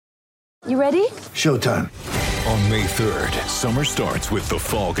You ready? Showtime. On May 3rd, summer starts with The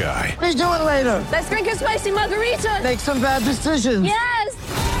Fall Guy. Let's do it later. Let's drink a spicy margarita. Make some bad decisions. Yes!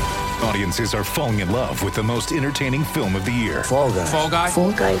 Audiences are falling in love with the most entertaining film of the year. Fall Guy. Fall Guy?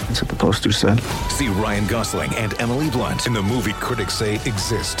 Fall guy. That's what the poster said. See Ryan Gosling and Emily Blunt in the movie critics say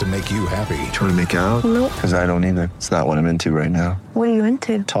exists to make you happy. Trying to make it out? Nope. Because I don't either. It's not what I'm into right now. What are you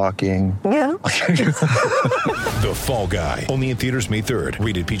into? Talking. Yeah. The Fall Guy. Only in theaters May 3rd.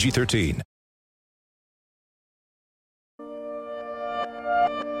 Rated PG-13.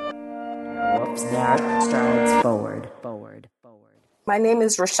 That strides forward. My name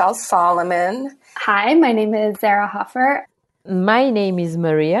is Rochelle Solomon. Hi, my name is Sarah Hoffer. My name is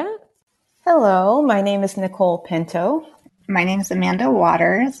Maria. Hello, my name is Nicole Pinto. My name is Amanda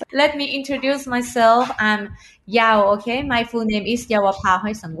Waters. Let me introduce myself. I'm Yao, okay? My full name is Yawapa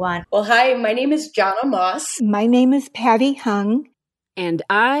Hoi Sangwan. Well, hi, my name is Jana Moss. My name is Patty Hung. And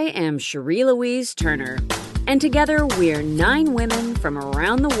I am Cherie Louise Turner. And together we're 9 women from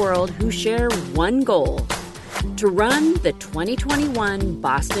around the world who share one goal: to run the 2021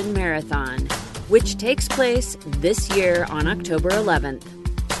 Boston Marathon, which takes place this year on October 11th.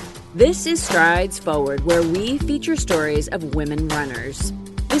 This is Strides Forward, where we feature stories of women runners.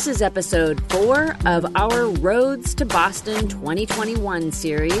 This is episode 4 of our Roads to Boston 2021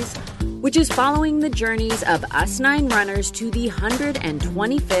 series, which is following the journeys of us 9 runners to the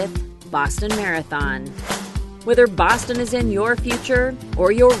 125th Boston Marathon. Whether Boston is in your future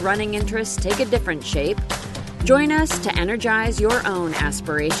or your running interests take a different shape, join us to energize your own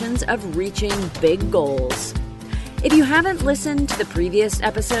aspirations of reaching big goals. If you haven't listened to the previous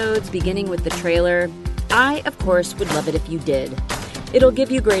episodes, beginning with the trailer, I, of course, would love it if you did. It'll give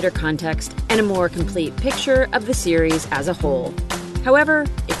you greater context and a more complete picture of the series as a whole. However,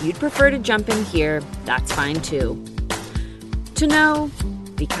 if you'd prefer to jump in here, that's fine too. To know,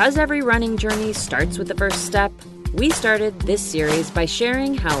 because every running journey starts with the first step, we started this series by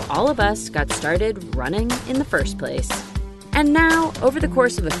sharing how all of us got started running in the first place. And now, over the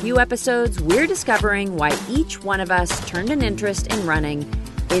course of a few episodes, we're discovering why each one of us turned an interest in running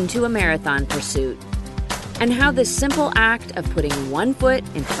into a marathon pursuit, and how this simple act of putting one foot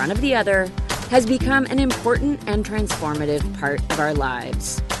in front of the other has become an important and transformative part of our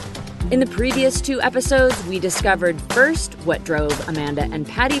lives. In the previous 2 episodes, we discovered first what drove Amanda and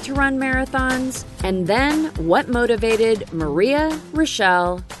Patty to run marathons, and then what motivated Maria,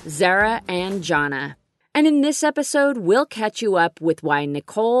 Rochelle, Zara, and Jana. And in this episode, we'll catch you up with why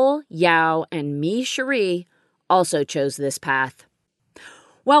Nicole, Yao, and me, Cherie, also chose this path.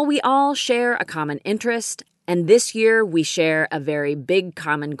 While we all share a common interest, and this year we share a very big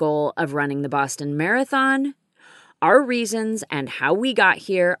common goal of running the Boston Marathon, our reasons and how we got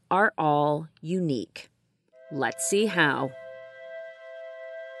here are all unique. Let's see how.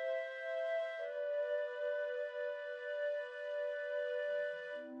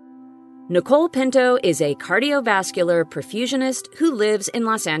 Nicole Pinto is a cardiovascular perfusionist who lives in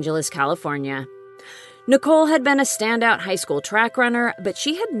Los Angeles, California. Nicole had been a standout high school track runner, but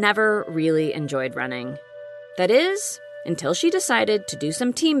she had never really enjoyed running. That is, until she decided to do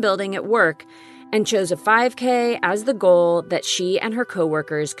some team building at work and chose a 5K as the goal that she and her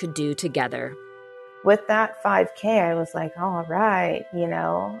coworkers could do together. With that 5K, I was like, all right,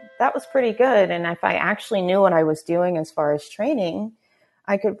 that was pretty good. And if I actually knew what I was doing as far as training,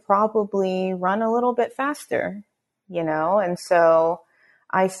 I could probably run a little bit faster, And so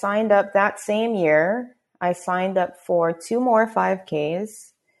I signed up that same year. I signed up for 2 more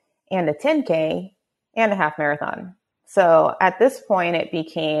 5Ks and a 10K and a half marathon. So at this point, it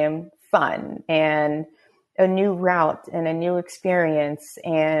became fun and a new route and a new experience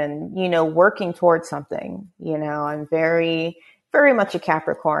and, working towards something. I'm very, very much a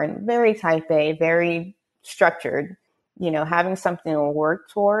Capricorn, very type A, very structured. Having something to work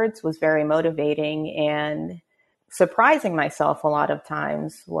towards was very motivating, and surprising myself a lot of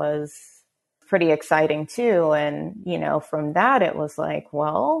times was pretty exciting too. And, from that, it was like,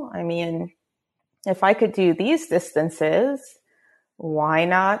 well, if I could do these distances, why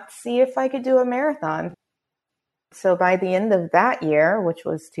not see if I could do a marathon? So by the end of that year, which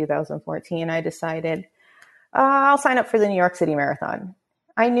was 2014, I decided I'll sign up for the New York City Marathon.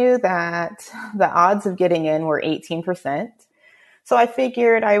 I knew that the odds of getting in were 18%. So I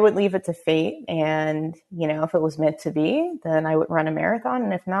figured I would leave it to fate. And, if it was meant to be, then I would run a marathon.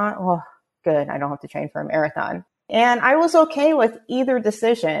 And if not, well, good. I don't have to train for a marathon. And I was okay with either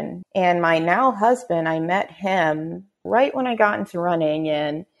decision. And my now husband, I met him right when I got into running.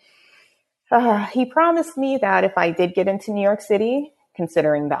 And he promised me that if I did get into New York City,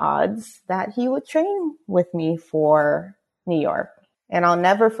 considering the odds, that he would train with me for New York. And I'll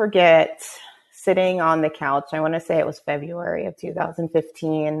never forget sitting on the couch. I want to say it was February of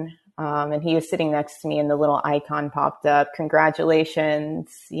 2015. And he was sitting next to me and the little icon popped up,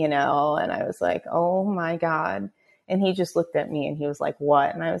 congratulations, and I was like, oh my God. And he just looked at me and he was like,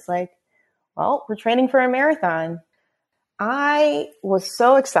 what? And I was like, well, we're training for a marathon. I was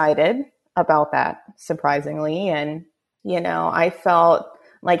so excited about that, surprisingly. And, I felt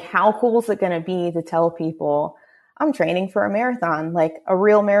like, how cool is it going to be to tell people I'm training for a marathon, like a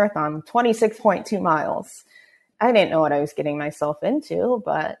real marathon, 26.2 miles. I didn't know what I was getting myself into,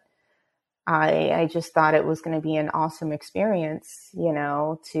 but I just thought it was going to be an awesome experience,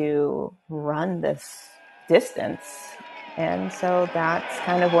 to run this distance. And so that's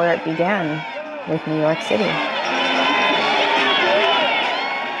kind of where it began with New York City.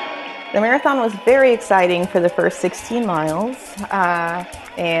 The marathon was very exciting for the first 16 miles.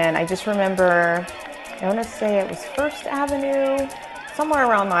 And I just remember, I want to say it was First Avenue, somewhere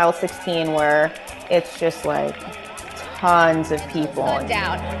around mile 16, where it's just like tons of people.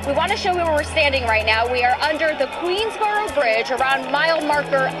 Down. We want to show you where we're standing right now. We are under the Queensboro Bridge around mile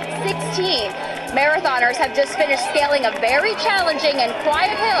marker 16. Marathoners have just finished scaling a very challenging and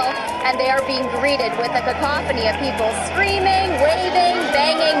quiet hill, and they are being greeted with a cacophony of people screaming, waving,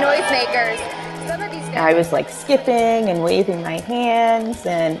 banging, noisemakers. I was like skipping and waving my hands,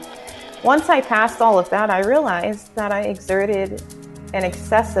 and once I passed all of that, I realized that I exerted an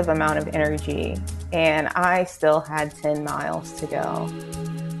excessive amount of energy, and I still had 10 miles to go.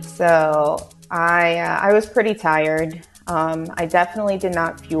 So I was pretty tired. I definitely did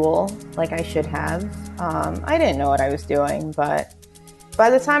not fuel like I should have. I didn't know what I was doing, but by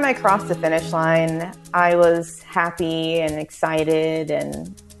the time I crossed the finish line, I was happy and excited,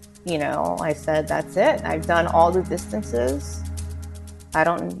 and I said, that's it. I've done all the distances. I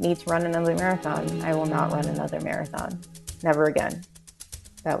don't need to run another marathon. I will not run another marathon. Never again.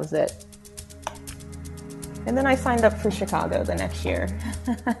 That was it. And then I signed up for Chicago the next year.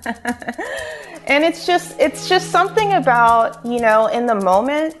 And it's just something about, in the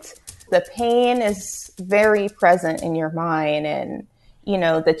moment, the pain is very present in your mind, and,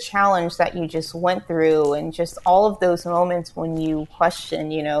 the challenge that you just went through, and just all of those moments when you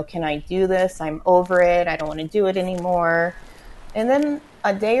question, can I do this? I'm over it. I don't want to do it anymore. And then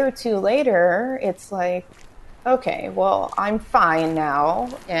a day or two later, it's like, okay, well, I'm fine now.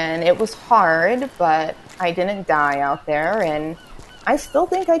 And it was hard, but I didn't die out there. And I still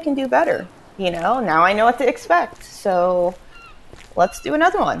think I can do better. Now I know what to expect. So let's do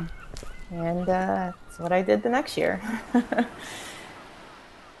another one. And that's what I did the next year.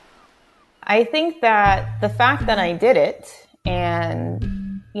 I think that the fact that I did it,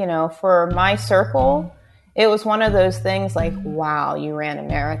 and, for my circle, it was one of those things like, wow, you ran a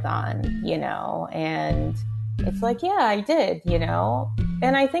marathon, and it's like, yeah, I did,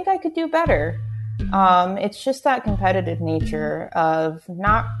 and I think I could do better. It's just that competitive nature of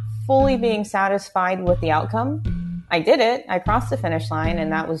not fully being satisfied with the outcome. I did it. I crossed the finish line,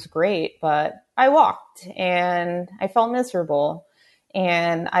 and that was great, but I walked and I felt miserable.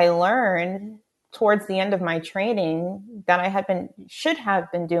 And I learned towards the end of my training that I should have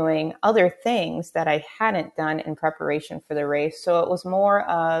been doing other things that I hadn't done in preparation for the race. So it was more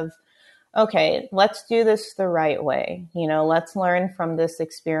of, okay, let's do this the right way. Let's learn from this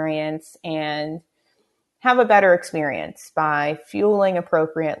experience and have a better experience by fueling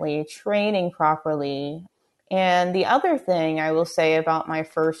appropriately, training properly. And the other thing I will say about my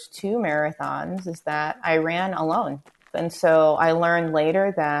first 2 marathons is that I ran alone. And so I learned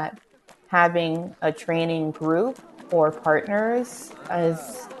later that having a training group or partners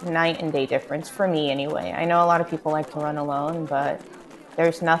is night and day difference for me anyway. I know a lot of people like to run alone, but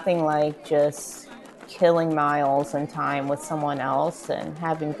there's nothing like just killing miles and time with someone else and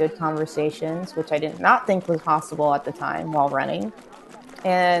having good conversations, which I did not think was possible at the time while running.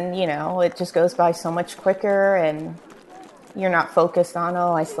 And, it just goes by so much quicker, and you're not focused on,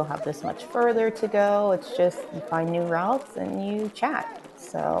 I still have this much further to go. It's just you find new routes and you chat.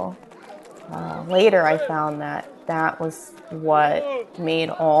 So later I found that was what made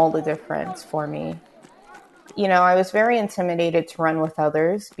all the difference for me. I was very intimidated to run with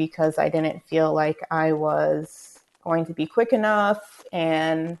others because I didn't feel like I was going to be quick enough.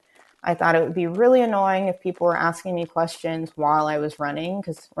 And I thought it would be really annoying if people were asking me questions while I was running,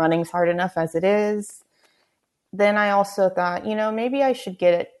 because running's hard enough as it is. Then I also thought, maybe I should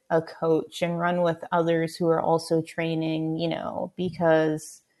get a coach and run with others who are also training,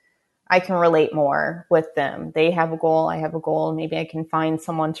 because I can relate more with them. They have a goal, I have a goal. Maybe I can find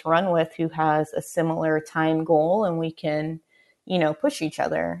someone to run with who has a similar time goal, and we can, push each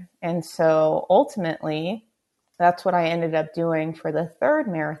other. And so ultimately, that's what I ended up doing for the third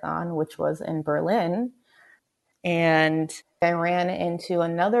marathon, which was in Berlin. And I ran into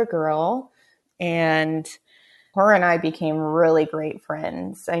another girl, and her and I became really great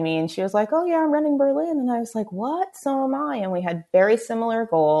friends. I mean, she was like, oh yeah, I'm running Berlin. And I was like, what? So am I. And we had very similar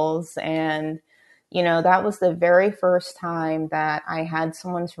goals. And, you know, that was the very first time that I had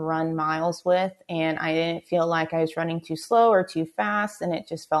someone to run miles with. And I didn't feel like I was running too slow or too fast. And it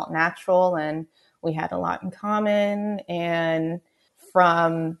just felt natural. And we had a lot in common. And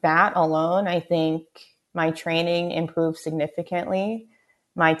from that alone, I think my training improved significantly.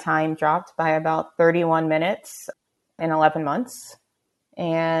 My time dropped by about 31 minutes in 11 months.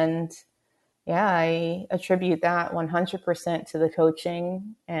 And yeah, I attribute that 100% to the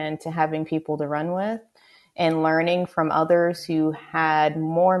coaching and to having people to run with and learning from others who had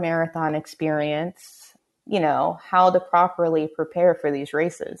more marathon experience, you know, how to properly prepare for these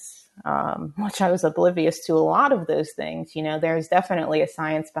races, which I was oblivious to a lot of those things. You know, there's definitely a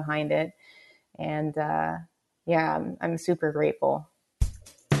science behind it. And yeah, I'm super grateful.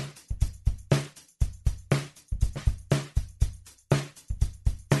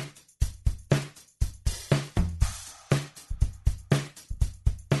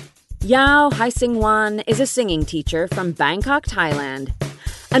 Yao Haisingwan is a singing teacher from Bangkok, Thailand.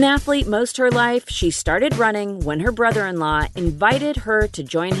 An athlete most her life, she started running when her brother-in-law invited her to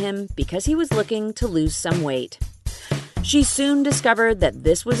join him because he was looking to lose some weight. She soon discovered that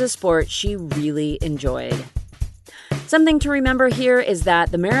this was a sport she really enjoyed. Something to remember here is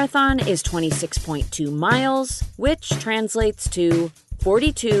that the marathon is 26.2 miles, which translates to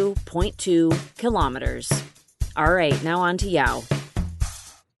 42.2 kilometers. All right, now on to Yao.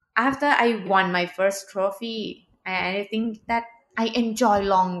 After I won my first trophy, I think that I enjoy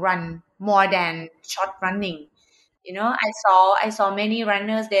long run more than short running. You know, I saw many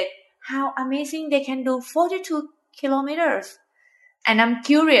runners that how amazing they can do 42 kilometers. And I'm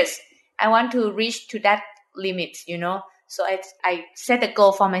curious. I want to reach to that limit, you know. So I set a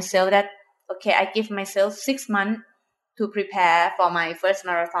goal for myself that, okay, I give myself 6 months to prepare for my first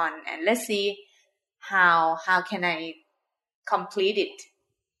marathon. And let's see how can I complete it.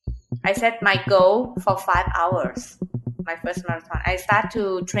 I set my goal for 5 hours, my first marathon. I start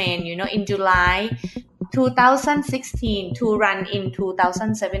to train, you know, in July 2016 to run in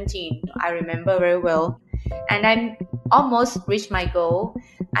 2017. I remember very well. And I almost reached my goal.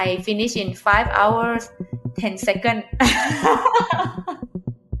 I finished in 5 hours, 10 seconds.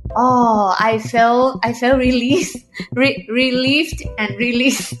 Oh, I felt relieved and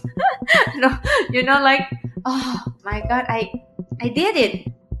released. No, you know, like, oh my God, I did it.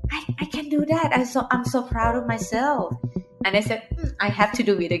 I can do that. I'm so proud of myself. And I said, I have to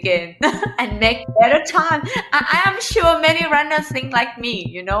do it again and make better time. I am sure many runners think like me,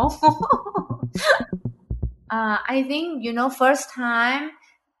 you know. I think, you know, first time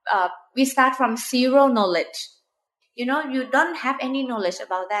we start from zero knowledge. You know, you don't have any knowledge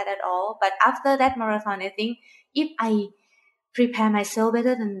about that at all. But after that marathon, I think if I prepare myself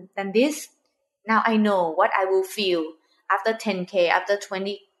better than this, now I know what I will feel after 10K, after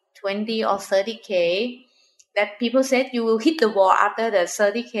 20 or 30K, that people said you will hit the wall after the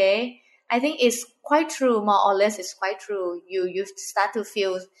 30K. I think it's quite true, more or less it's quite true. You start to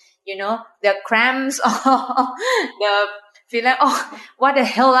feel, you know, the cramps or the feeling, oh, what the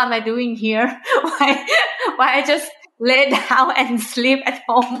hell am I doing here? Why I just lay down and sleep at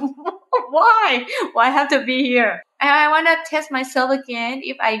home? Why I have to be here? And I want to test myself again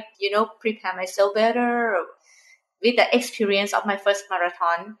if I, you know, prepare myself better with the experience of my first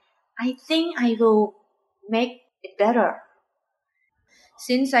marathon. I think I will make it better.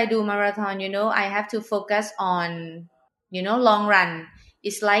 Since I do marathon, you know, I have to focus on, you know, long run.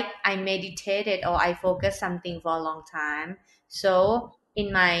 It's like I meditated or I focus something for a long time. So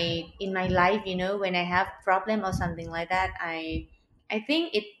in my life, you know, when I have problem or something like that, I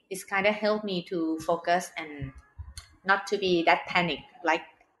think it's kind of helped me to focus and not to be that panic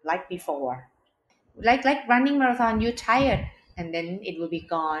like before. Like running marathon, you're tired and then it will be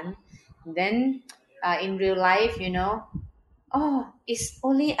gone. Then in real life, you know, oh, it's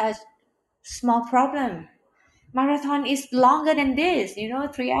only a small problem. Marathon is longer than this, you know,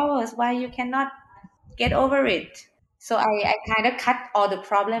 3 hours. Why you cannot get over it? So I kind of cut all the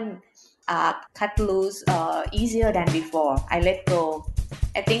problem, cut loose easier than before. I let go.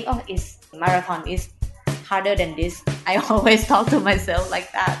 I think, oh, it's marathon is harder than this. I always talk to myself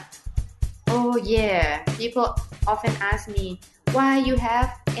like that. Oh yeah, people often ask me, why you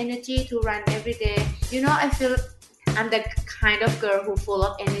have energy to run every day? You know, I feel I'm the kind of girl who full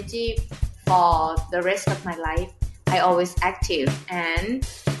of energy for the rest of my life. I always active, and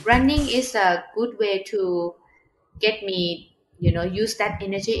running is a good way to get me, use that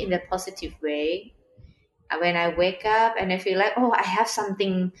energy in a positive way. When I wake up and I feel like, oh, I have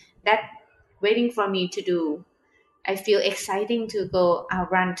something that waiting for me to do. I feel exciting to go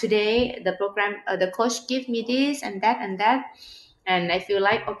run today. The program, the coach give me this and that and that. And I feel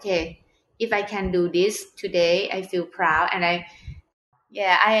like, okay, if I can do this today, I feel proud. And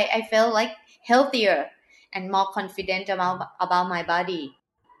I felt like healthier and more confident about my body.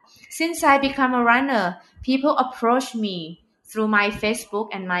 Since I become a runner, people approach me through my Facebook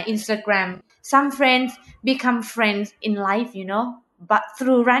and my Instagram. Some friends become friends in life, but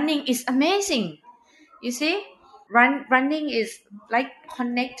through running is amazing. You see, running is like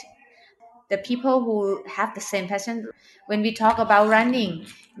connect the people who have the same passion. When we talk about running,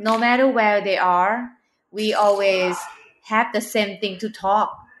 no matter where they are, we always have the same thing to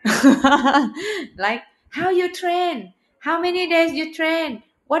talk. Like how you train, how many days you train,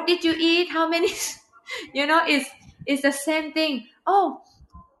 what did you eat, how many, it's the same thing. Oh,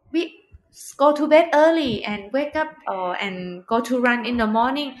 we go to bed early and wake up and go to run in the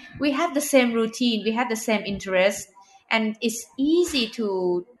morning. We have the same routine, we have the same interest, and it's easy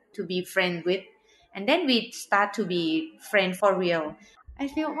to be friends with. And then we start to be friends for real. I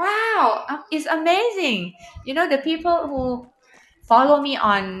feel, wow, it's amazing. The people who follow me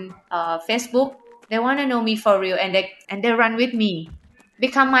on Facebook, they want to know me for real, and they run with me,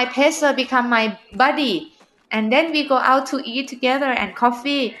 become my pacer, become my buddy, and then we go out to eat together and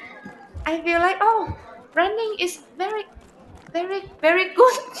coffee. I feel like, oh, running is very, very, very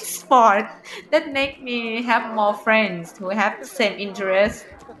good sport that make me have more friends who have the same interest.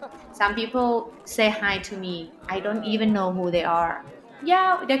 Some people say hi to me. I don't even know who they are.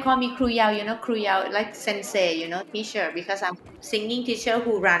 Yeah, they call me Kru Yao, Kru Yao, like sensei, teacher, because I'm singing teacher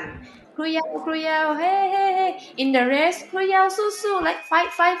who run. Kru Yao, hey, hey, hey. In the race, Kru Yao, su, like fight.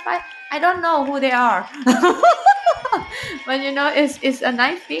 I don't know who they are. But, it's a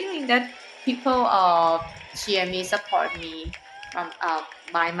nice feeling that people cheer me, support me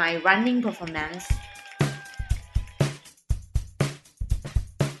by my running performance.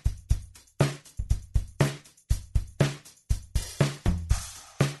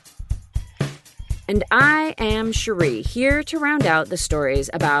 And I am Cherie, here to round out the stories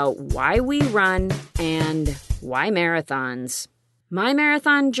about why we run and why marathons. My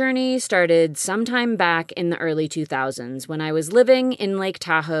marathon journey started sometime back in the early 2000s when I was living in Lake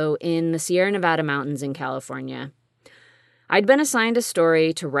Tahoe in the Sierra Nevada mountains in California. I'd been assigned a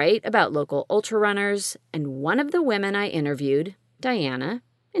story to write about local ultra runners, and one of the women I interviewed, Diana,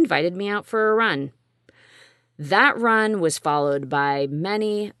 invited me out for a run. That run was followed by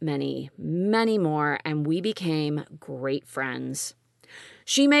many, many, many more, and we became great friends.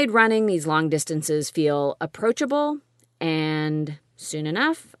 She made running these long distances feel approachable, and soon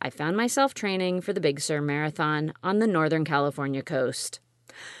enough, I found myself training for the Big Sur Marathon on the Northern California coast.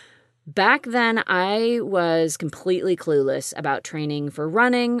 Back then, I was completely clueless about training for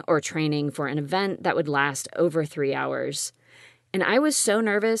running or training for an event that would last over 3 hours. And I was so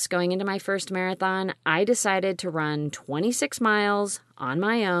nervous going into my first marathon, I decided to run 26 miles on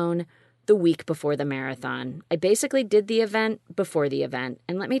my own the week before the marathon. I basically did the event before the event,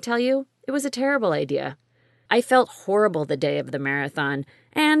 and let me tell you, it was a terrible idea. I felt horrible the day of the marathon,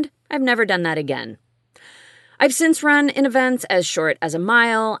 and I've never done that again. I've since run in events as short as a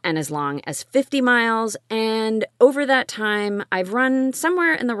mile and as long as 50 miles, and over that time, I've run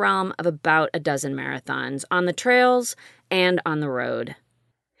somewhere in the realm of about a dozen marathons on the trails and on the road.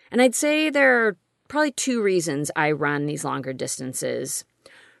 And I'd say there are probably 2 reasons I run these longer distances.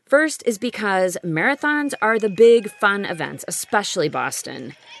 First is because marathons are the big, fun events, especially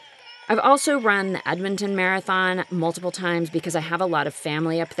Boston. I've also run the Edmonton Marathon multiple times because I have a lot of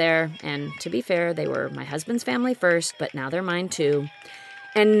family up there. And to be fair, they were my husband's family first, but now they're mine too.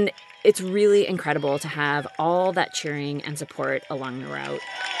 And it's really incredible to have all that cheering and support along the route.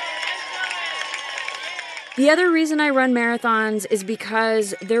 The other reason I run marathons is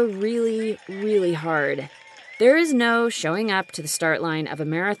because they're really, really hard. There is no showing up to the start line of a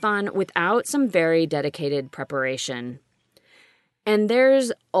marathon without some very dedicated preparation. And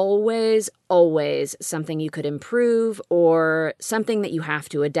there's always, always something you could improve or something that you have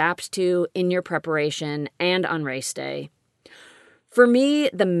to adapt to in your preparation and on race day. For me,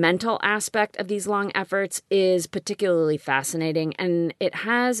 the mental aspect of these long efforts is particularly fascinating, and it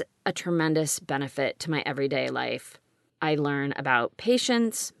has a tremendous benefit to my everyday life. I learn about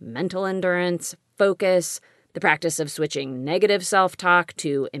patience, mental endurance, focus, the practice of switching negative self-talk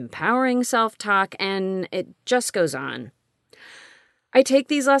to empowering self-talk, and it just goes on. I take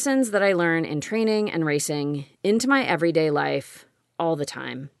these lessons that I learn in training and racing into my everyday life all the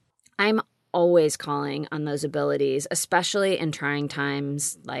time. I'm always calling on those abilities, especially in trying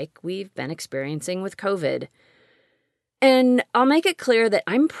times like we've been experiencing with COVID. And I'll make it clear that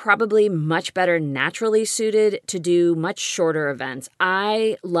I'm probably much better naturally suited to do much shorter events.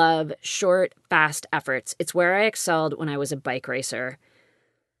 I love short, fast efforts. It's where I excelled when I was a bike racer.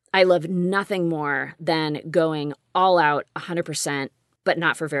 I love nothing more than going all out 100%, but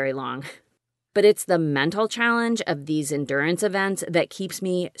not for very long. But it's the mental challenge of these endurance events that keeps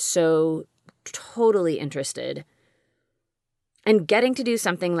me so totally interested. And getting to do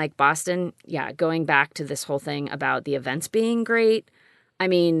something like Boston, going back to this whole thing about the events being great, I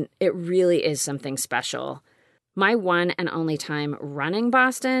mean, it really is something special. My one and only time running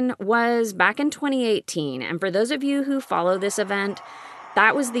Boston was back in 2018. And for those of you who follow this event,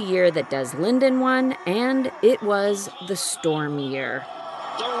 that was the year that Des Linden won, and it was the storm year.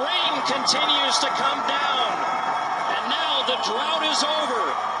 The rain continues to come down, and now the drought is over.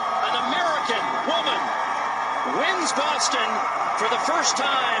 An American woman wins Boston for the first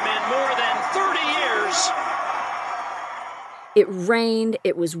time in more than 30 years. It rained,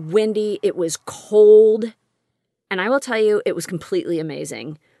 it was windy, it was cold, and I will tell you, it was completely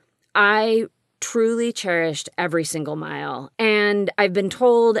amazing. I truly cherished every single mile, and I've been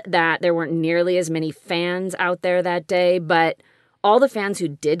told that there weren't nearly as many fans out there that day, but all the fans who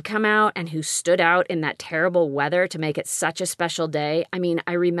did come out and who stood out in that terrible weather to make it such a special day, I mean,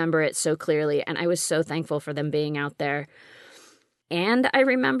 I remember it so clearly, and I was so thankful for them being out there. And I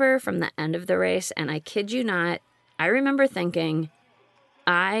remember from the end of the race, and I kid you not, I remember thinking,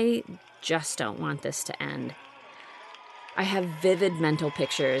 I just don't want this to end. I have vivid mental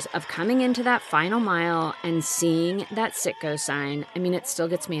pictures of coming into that final mile and seeing that Citgo sign. I mean, it still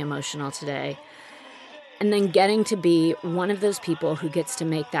gets me emotional today. And then getting to be one of those people who gets to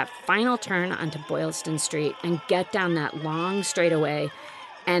make that final turn onto Boylston Street and get down that long straightaway.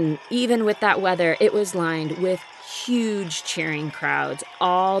 And even with that weather, it was lined with huge cheering crowds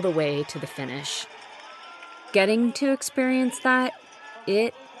all the way to the finish. Getting to experience that,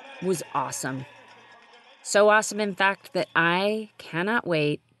 it was awesome. So awesome, in fact, that I cannot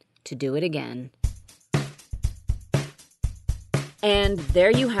wait to do it again. And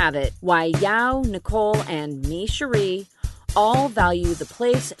there you have it, why Yao, Nicole, and me, Cherie, all value the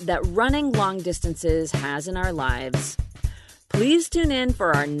place that running long distances has in our lives. Please tune in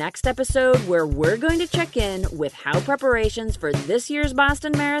for our next episode where we're going to check in with how preparations for this year's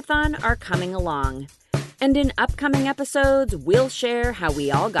Boston Marathon are coming along. And in upcoming episodes, we'll share how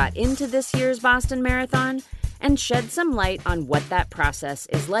we all got into this year's Boston Marathon and shed some light on what that process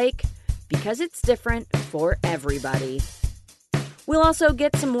is like, because it's different for everybody. We'll also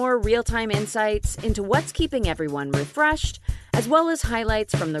get some more real-time insights into what's keeping everyone refreshed, as well as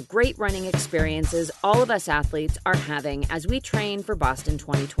highlights from the great running experiences all of us athletes are having as we train for Boston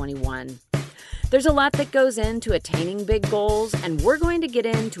 2021. There's a lot that goes into attaining big goals, and we're going to get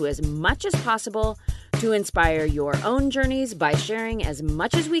into as much as possible to inspire your own journeys by sharing as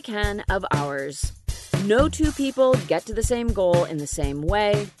much as we can of ours. No two people get to the same goal in the same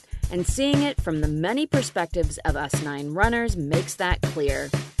way, and seeing it from the many perspectives of us 9 runners makes that clear.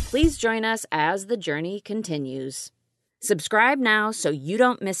 Please join us as the journey continues. Subscribe now so you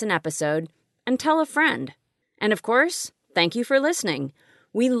don't miss an episode, and tell a friend. And of course, thank you for listening.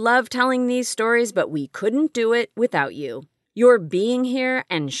 We love telling these stories, but we couldn't do it without you. Your being here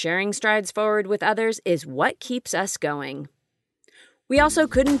and sharing Strides Forward with others is what keeps us going. We also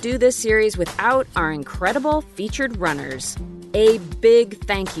couldn't do this series without our incredible featured runners. A big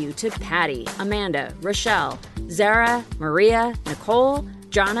thank you to Patty, Amanda, Rochelle, Zara, Maria, Nicole,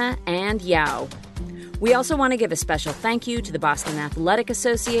 Jonna, and Yao. We also want to give a special thank you to the Boston Athletic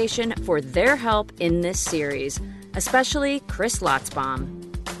Association for their help in this series, especially Chris Lotzbaum.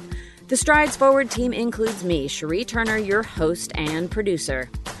 The Strides Forward team includes me, Cherie Turner, your host and producer.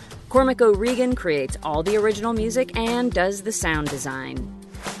 Cormac O'Regan creates all the original music and does the sound design.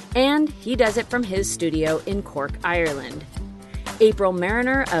 And he does it from his studio in Cork, Ireland. April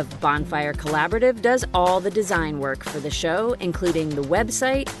Mariner of Bonfire Collaborative does all the design work for the show, including the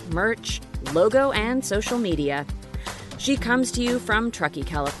website, merch, logo, and social media. She comes to you from Truckee,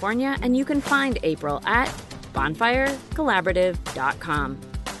 California, and you can find April at bonfirecollaborative.com.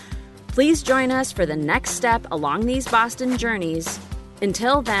 Please join us for the next step along these Boston journeys.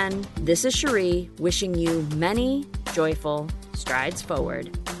 Until then, this is Cherie wishing you many joyful strides forward.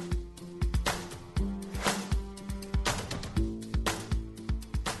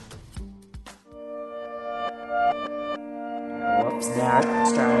 Whoops, that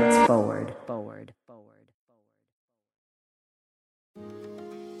strides forward.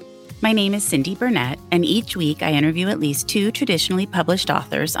 My name is Cindy Burnett, and each week I interview at least 2 traditionally published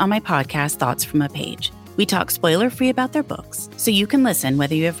authors on my podcast, Thoughts from a Page. We talk spoiler-free about their books, so you can listen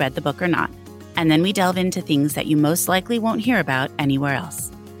whether you have read the book or not. And then we delve into things that you most likely won't hear about anywhere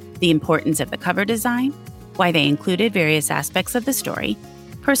else. The importance of the cover design, why they included various aspects of the story,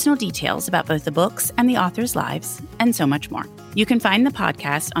 personal details about both the books and the authors' lives, and so much more. You can find the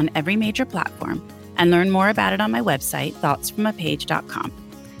podcast on every major platform and learn more about it on my website, thoughtsfromapage.com.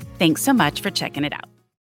 Thanks so much for checking it out.